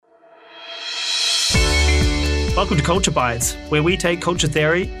Welcome to Culture Bites, where we take culture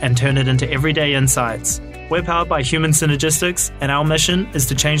theory and turn it into everyday insights. We're powered by Human Synergistics, and our mission is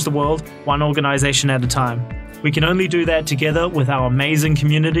to change the world one organization at a time. We can only do that together with our amazing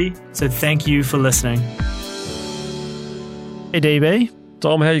community, so thank you for listening. Hey DB.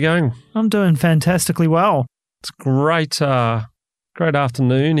 Dom, how you going? I'm doing fantastically well. It's great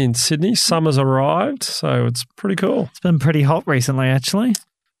afternoon in Sydney. Summer's arrived, so it's pretty cool. It's been pretty hot recently, actually.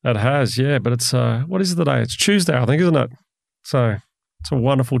 It has, yeah, but it's, what is it today? It's Tuesday, I think, isn't it? So it's a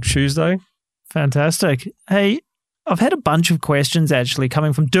wonderful Tuesday. Fantastic. Hey, I've had a bunch of questions actually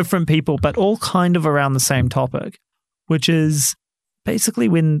coming from different people, but all kind of around the same topic, which is basically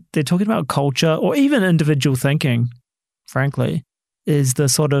when they're talking about culture or even individual thinking, frankly, is the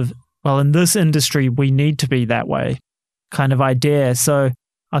sort of, well, in this industry, we need to be that way kind of idea. So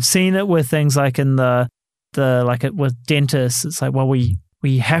I've seen it with things like in with dentists. It's like, well, we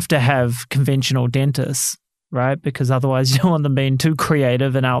have to have conventional dentists, right? Because otherwise you don't want them being too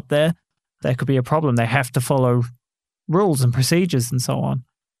creative and out there. That could be a problem. They have to follow rules and procedures and so on.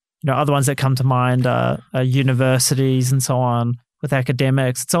 You know, other ones that come to mind are universities and so on with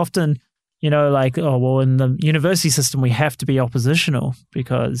academics. It's often, you know, like, oh, well, in the university system, we have to be oppositional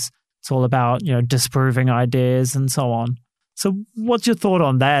because it's all about, you know, disproving ideas and so on. So what's your thought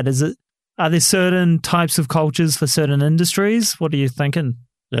on that? Are there certain types of cultures for certain industries? What are you thinking?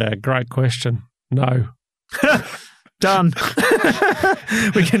 Yeah, great question. No. Done.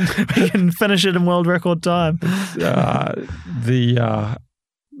 we can finish it in world record time. The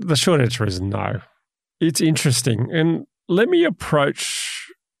short answer is no. It's interesting. And let me approach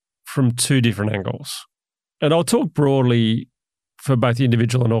from two different angles. And I'll talk broadly for both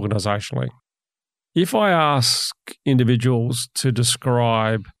individual and organisationally. If I ask individuals to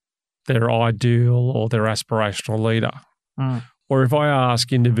describe their ideal or their aspirational leader, or if I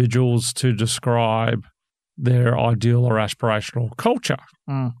ask individuals to describe their ideal or aspirational culture,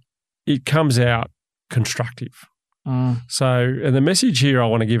 it comes out constructive. So, and the message here I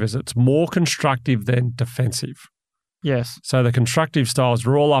want to give is it's more constructive than defensive. Yes. So the constructive styles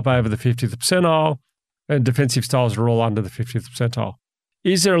are all up over the 50th percentile and defensive styles are all under the 50th percentile.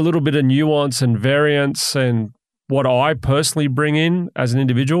 Is there a little bit of nuance and variance and what I personally bring in as an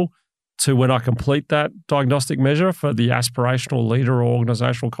individual to when I complete that diagnostic measure for the aspirational leader or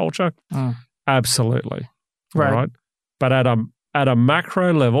organizational culture? Absolutely. Right. But at a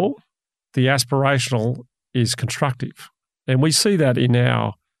macro level, the aspirational is constructive. And we see that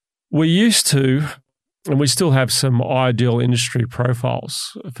we used to, and we still have some ideal industry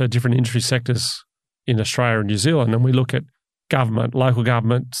profiles for different industry sectors in Australia and New Zealand. And we look at government, local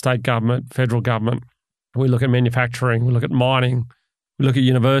government, state government, federal government. We look at manufacturing, we look at mining, we look at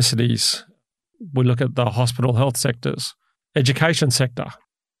universities, we look at the hospital health sectors, education sector.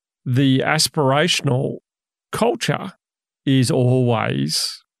 The aspirational culture is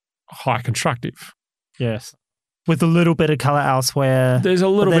always high constructive. Yes. With a little bit of colour elsewhere. There's a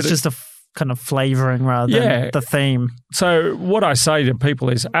little bit. That's just a kind of flavouring rather than the theme. So what I say to people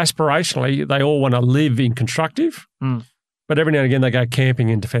is aspirationally, they all want to live in constructive, but every now and again they go camping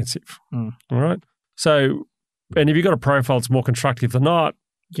in defensive. All right? So, and if you've got a profile that's more constructive than not,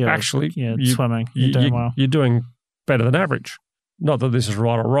 swimming, you're doing well. You're doing better than average. Not that this is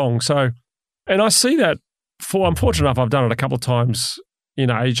right or wrong. So, and I see that I'm fortunate enough I've done it a couple of times in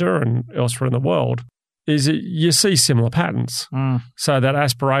Asia and elsewhere in the world, is that you see similar patterns. So that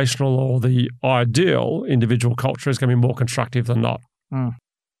aspirational or the ideal individual culture is going to be more constructive than not. And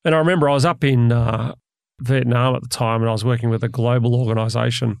I remember I was up in Vietnam at the time and I was working with a global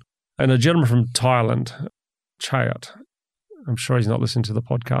organisation and a gentleman from Thailand, Chayat, I'm sure he's not listening to the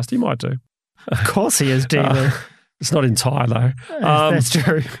podcast. He might do. Of course he is, DB. It's not in Thai though. That's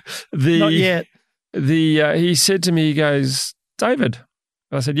true. Not yet. He said to me, he goes, David.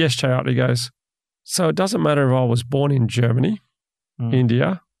 I said, yes, Chayat. He goes, so it doesn't matter if I was born in Germany,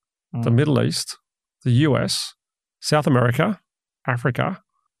 India, the Middle East, the US, South America, Africa,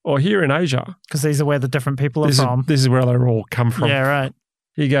 or here in Asia. Because these are where the different people are from. This is where they all come from. Yeah, right.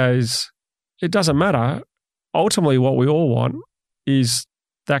 He goes, it doesn't matter. Ultimately, what we all want is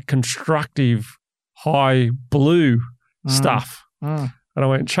that constructive, high blue stuff. And I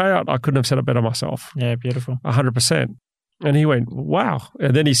went, Chayat, I couldn't have said it better myself. Yeah, beautiful. 100%. And he went, wow.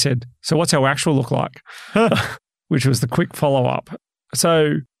 And then he said, so what's our actual look like? Which was the quick follow-up.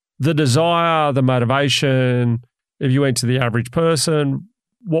 So the desire, the motivation, if you went to the average person,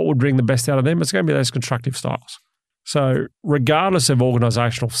 what would bring the best out of them? It's going to be those constructive styles. So regardless of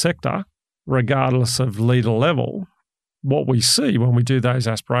organisational sector, regardless of leader level, what we see when we do those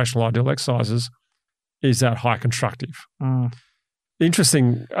aspirational ideal exercises is that high constructive.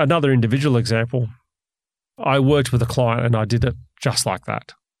 Interesting, another individual example. I worked with a client and I did it just like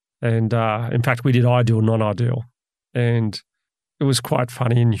that. And in fact, we did ideal, non-ideal. And it was quite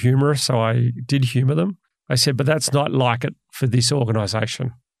funny and humorous, so I did humour them. I said, but that's not like it for this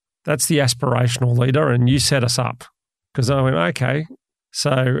organisation. That's the aspirational leader, and you set us up. Because I went, okay.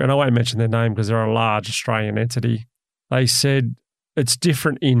 So, and I won't mention their name because they're a large Australian entity. They said, it's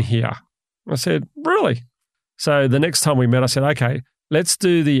different in here. I said, really? So the next time we met, I said, okay, let's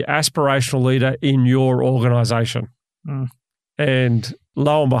do the aspirational leader in your organisation. And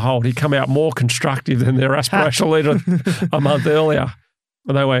lo and behold, he come out more constructive than their aspirational leader a month earlier.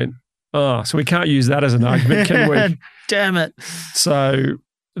 And they went, oh, so we can't use that as an argument, can we? Damn it. So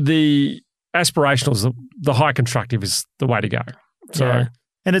the aspirational, the high constructive is the way to go. So, yeah.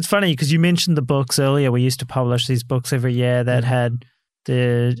 And it's funny because you mentioned the books earlier. We used to publish these books every year that had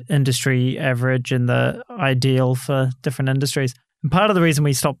the industry average and the ideal for different industries. And part of the reason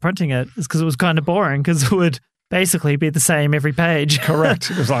we stopped printing it is because it was kind of boring because it would basically be the same every page. Correct.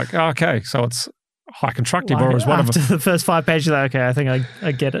 It was like, okay, so it's high constructive, or as one after of the first 5 pages, like, okay, I think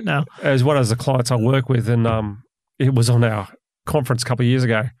I get it now. As one of the clients I work with, and it was on our conference a couple of years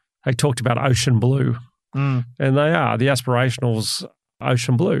ago. They talked about ocean blue, and they are the aspirationals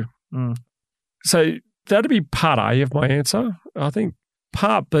ocean blue. So that'd be part A of my answer. I think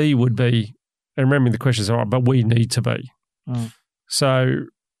part B would be, and remembering the questions are, but we need to be. So,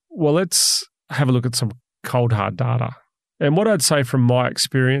 well, let's have a look at some cold hard data. And what I'd say from my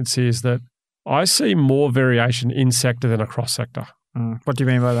experience is that I see more variation in sector than across sector. What do you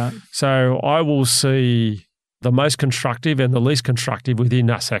mean by that? So I will see the most constructive and the least constructive within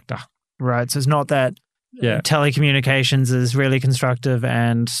that sector. Right. So it's not that telecommunications is really constructive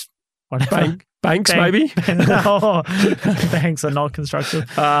and whatever. Banks maybe? No, banks are not constructive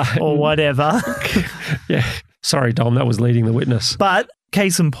or whatever. Yeah. Sorry, Dom, that was leading the witness. But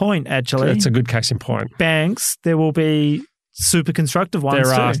case in point, actually. It's a good case in point. Banks, there will be super constructive ones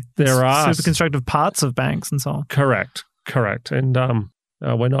There are. Super constructive parts of banks and so on. Correct. And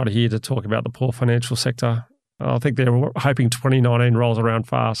we're not here to talk about the poor financial sector. I think they're hoping 2019 rolls around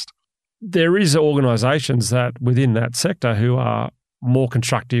fast. There is organisations that within that sector who are more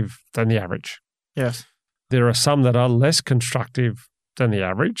constructive than the average. Yes. There are some that are less constructive than the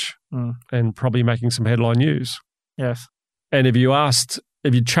average and probably making some headline news. Yes. And if you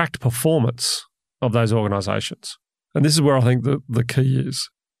tracked performance of those organisations, and this is where I think the key is,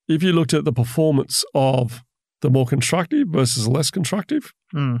 if you looked at the performance of the more constructive versus less constructive,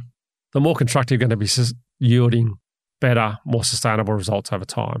 the more constructive are going to be yielding better, more sustainable results over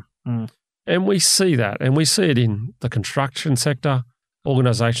time. And we see that, and we see it in the construction sector.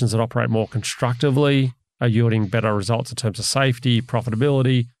 Organisations that operate more constructively are yielding better results in terms of safety,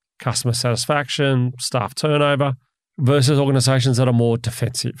 profitability, customer satisfaction, staff turnover, versus organisations that are more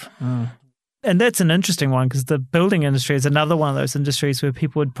defensive. And that's an interesting one because the building industry is another one of those industries where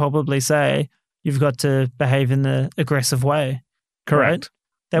people would probably say you've got to behave in the aggressive way. Correct. Right?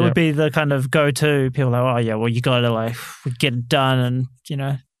 That would be the kind of go-to. People are like, oh, yeah, well, you got to get it done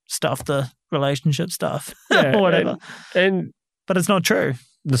and, stuff the relationship stuff or whatever. But it's not true.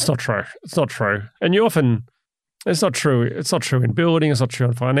 It's not true. And you often, it's not true. It's not true in building. It's not true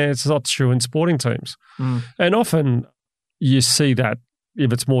in finance. It's not true in sporting teams. And often you see that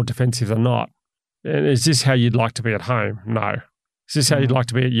if it's more defensive than not. And is this how you'd like to be at home? No. Is this how you'd like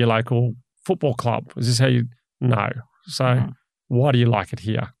to be at your local football club? Is this how you? No. So why do you like it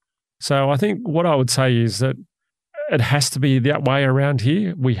here? So I think what I would say is that it has to be that way around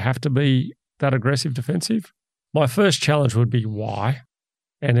here. We have to be that aggressive defensive. My first challenge would be why.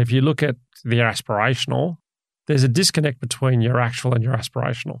 And if you look at the aspirational, there's a disconnect between your actual and your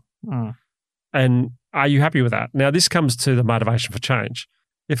aspirational. And are you happy with that? Now, this comes to the motivation for change.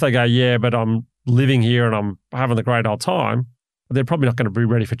 If they go, yeah, but I'm living here and I'm having the great old time, they're probably not going to be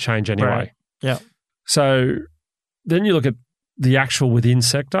ready for change anyway. Right. Yeah. So then you look at the actual within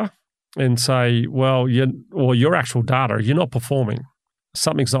sector and say, well, your actual data, you're not performing.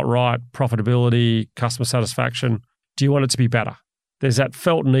 Something's not right, profitability, customer satisfaction. Do you want it to be better? There's that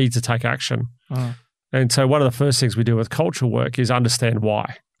felt need to take action. And so one of the first things we do with cultural work is understand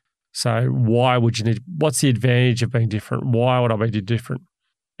why. So why would you need, what's the advantage of being different? Why would I be different?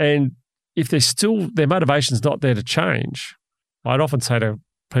 And if their motivation's not there to change, I'd often say to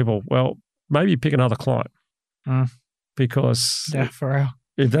people, well, maybe pick another client. Because for real.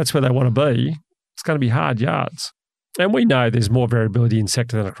 If that's where they want to be, it's going to be hard yards. And we know there's more variability in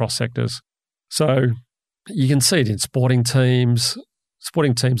sector than across sectors. So you can see it in sporting teams.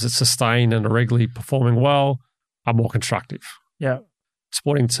 Sporting teams that sustain and are regularly performing well are more constructive. Yeah.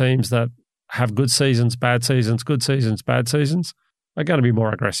 Sporting teams that have good seasons, bad seasons, good seasons, bad seasons are going to be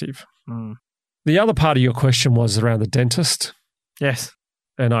more aggressive. The other part of your question was around the dentist. Yes.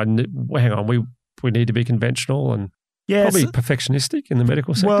 And hang on, we need to be conventional and probably perfectionistic in the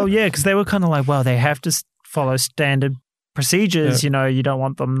medical sector. Well, yeah, because they were kind of like, well, they have to follow standard procedures. Yeah. You don't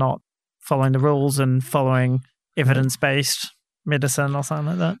want them not following the rules and following evidence-based medicine or something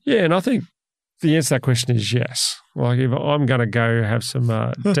like that. Yeah, and I think the answer to that question is yes. Like if I'm going to go have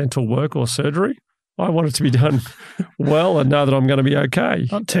some dental work or surgery, I want it to be done well and know that I'm going to be okay.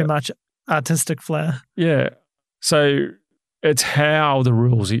 Not too much artistic flair. Yeah. So it's how the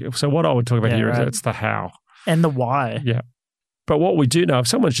rules. So what I would talk about here is it's the how. And the why. Yeah. But what we do know, if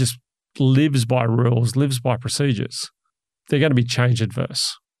someone just lives by rules, lives by procedures, they're going to be change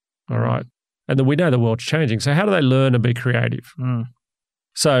adverse. All right. And then we know the world's changing. So how do they learn and be creative?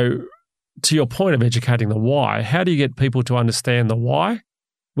 So to your point of educating the why, how do you get people to understand the why,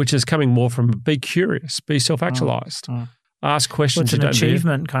 which is coming more from be curious, be self-actualized, ask questions. Which an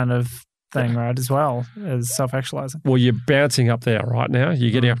achievement kind of thing, right, as well as self-actualizing. Well, you're bouncing up there right now.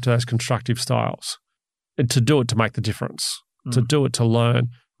 You're getting up to those constructive styles. And to do it to make the difference, to do it to learn,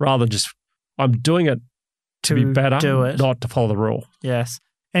 rather than just, I'm doing it to be better, not to follow the rule. Yes.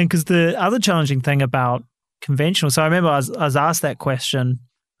 And because the other challenging thing about conventional, so I remember I was asked that question,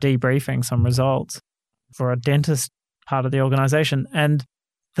 debriefing some results for a dentist part of the organization, and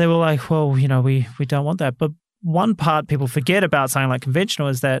they were like, well, we don't want that. But one part people forget about something like conventional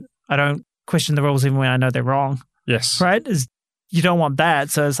is that I don't question the rules even when I know they're wrong. Yes. Right? You don't want that.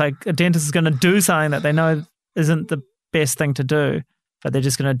 So it's like a dentist is going to do something that they know isn't the best thing to do, but they're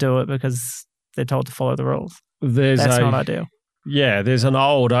just going to do it because they're told to follow the rules. That's not ideal. Yeah, there's an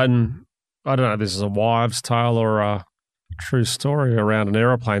old, I don't know if this is a wives' tale or a true story around an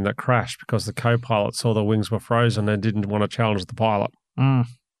aeroplane that crashed because the co-pilot saw the wings were frozen and didn't want to challenge the pilot.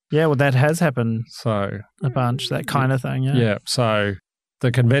 Yeah, well, that has happened a bunch, that kind of thing, yeah. Yeah, so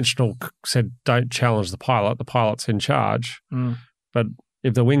the conventional said don't challenge the pilot. The pilot's in charge. But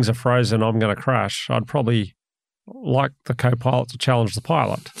if the wings are frozen, I'm going to crash. I'd probably like the co-pilot to challenge the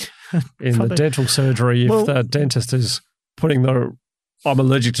pilot. In the dental surgery, if the dentist is putting I'm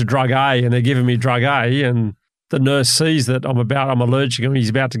allergic to drug A and they're giving me drug A and the nurse sees that I'm allergic and he's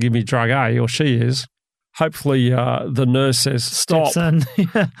about to give me drug A, or she is, hopefully the nurse says, stop,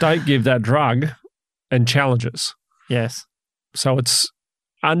 don't give that drug, and challenges. Yes. So it's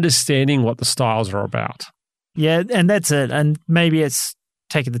understanding what the styles are about. Yeah, and that's it. And maybe it's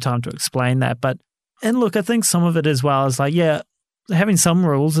taking the time to explain that. And look, I think some of it as well is like, having some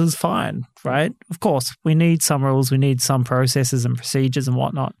rules is fine, right? Of course, we need some rules. We need some processes and procedures and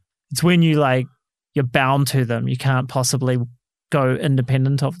whatnot. It's when you're bound to them. You can't possibly go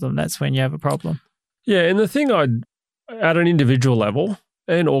independent of them. That's when you have a problem. Yeah, and the thing at an individual level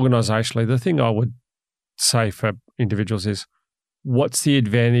and organisationally, the thing I would say for individuals is, what's the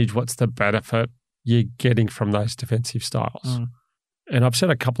advantage, what's the benefit you're getting from those defensive styles? And I've said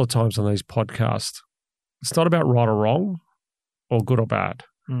a couple of times on these podcasts, it's not about right or wrong or good or bad.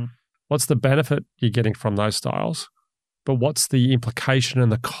 What's the benefit you're getting from those styles? But what's the implication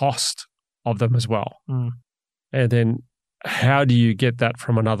and the cost of them as well? And then how do you get that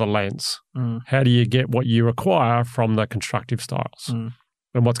from another lens? How do you get what you require from the constructive styles?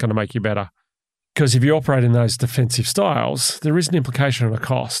 And what's going to make you better? Because if you operate in those defensive styles, there is an implication and a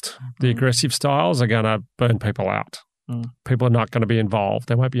cost. The aggressive styles are going to burn people out. People are not going to be involved.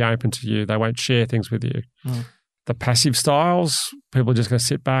 They won't be open to you. They won't share things with you. The passive styles, people are just going to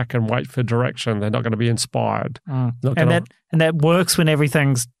sit back and wait for direction. They're not going to be inspired. And that works when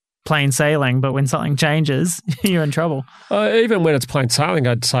everything's plain sailing, but when something changes, you're in trouble. Even when it's plain sailing,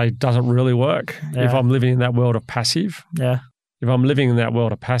 I'd say doesn't really work. If I'm living in that world of passive. Yeah. If I'm living in that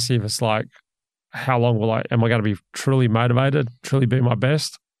world of passive, it's like, how long am I going to be truly motivated, truly be my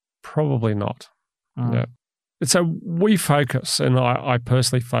best? Probably not. Yeah. And so we focus, and I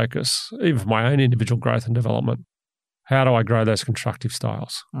personally focus, even for my own individual growth and development. How do I grow those constructive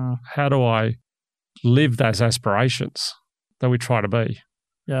styles? How do I live those aspirations that we try to be?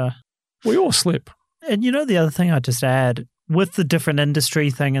 Yeah. We all slip. And the other thing I'd just add with the different industry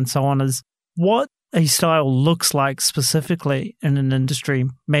thing and so on is what a style looks like specifically in an industry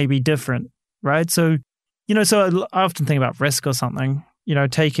may be different, right? So, so I often think about risk or something,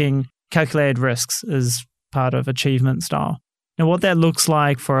 taking calculated risks is part of achievement style. Now, what that looks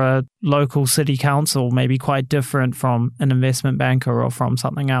like for a local city council may be quite different from an investment banker or from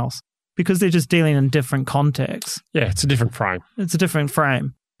something else because they're just dealing in different contexts. Yeah, it's a different frame. It's a different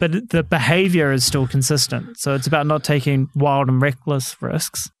frame, but the behavior is still consistent. So it's about not taking wild and reckless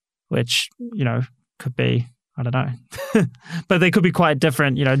risks, which, could be, I don't know, but they could be quite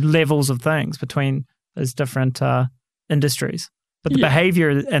different, levels of things between those different industries. But the behavior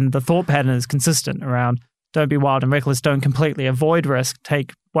and the thought pattern is consistent around don't be wild and reckless, don't completely avoid risk,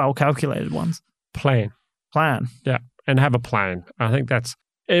 take well-calculated ones. Plan. Yeah, and have a plan. I think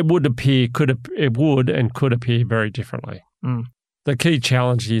it would and could appear very differently. Mm. The key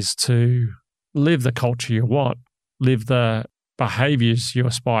challenge is to live the culture you want, live the behaviours you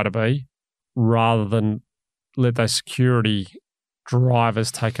aspire to be, rather than let those security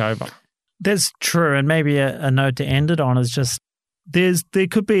drivers take over. That's true, and maybe a note to end it on is just there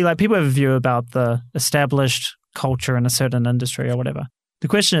could be, like, people have a view about the established culture in a certain industry or whatever. The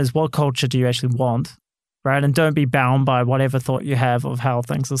question is, what culture do you actually want, right? And don't be bound by whatever thought you have of how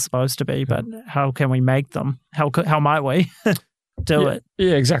things are supposed to be, but how can we make them? How might we do it?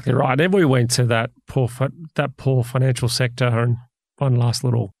 Yeah, exactly right. And we went to that poor financial sector, and one last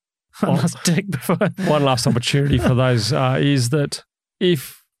opportunity for those is that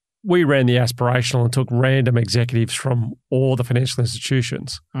if we ran the aspirational and took random executives from all the financial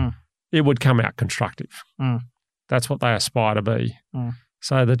institutions, it would come out constructive. That's what they aspire to be.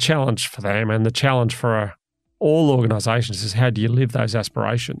 So the challenge for them and the challenge for all organisations is, how do you live those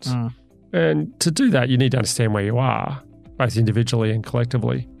aspirations? And to do that, you need to understand where you are, both individually and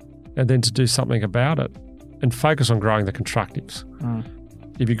collectively, and then to do something about it and focus on growing the constructives.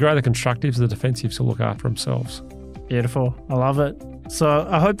 If you grow the constructives, the defensives will look after themselves. Beautiful. I love it. So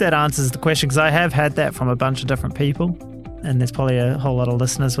I hope that answers the question, because I have had that from a bunch of different people, and there's probably a whole lot of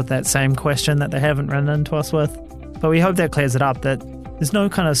listeners with that same question that they haven't written into us with. But we hope that clears it up, that there's no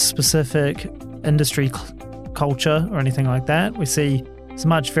kind of specific industry culture or anything like that. We see as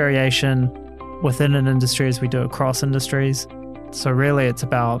much variation within an industry as we do across industries. So really it's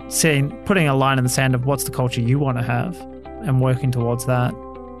about putting a line in the sand of what's the culture you want to have and working towards that.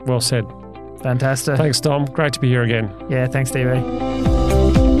 Well said. Fantastic. Thanks, Dom. Great to be here again. Yeah, thanks, DB.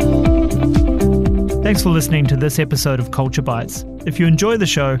 Thanks for listening to this episode of Culture Bites. If you enjoy the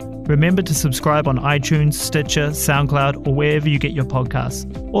show, remember to subscribe on iTunes, Stitcher, SoundCloud, or wherever you get your podcasts.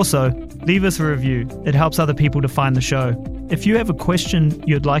 Also, leave us a review. It helps other people to find the show. If you have a question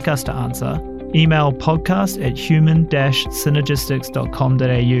you'd like us to answer, email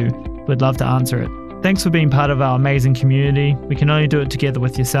podcast@human-synergistics.com.au. We'd love to answer it. Thanks for being part of our amazing community. We can only do it together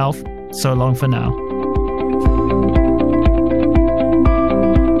with yourself. So long for now.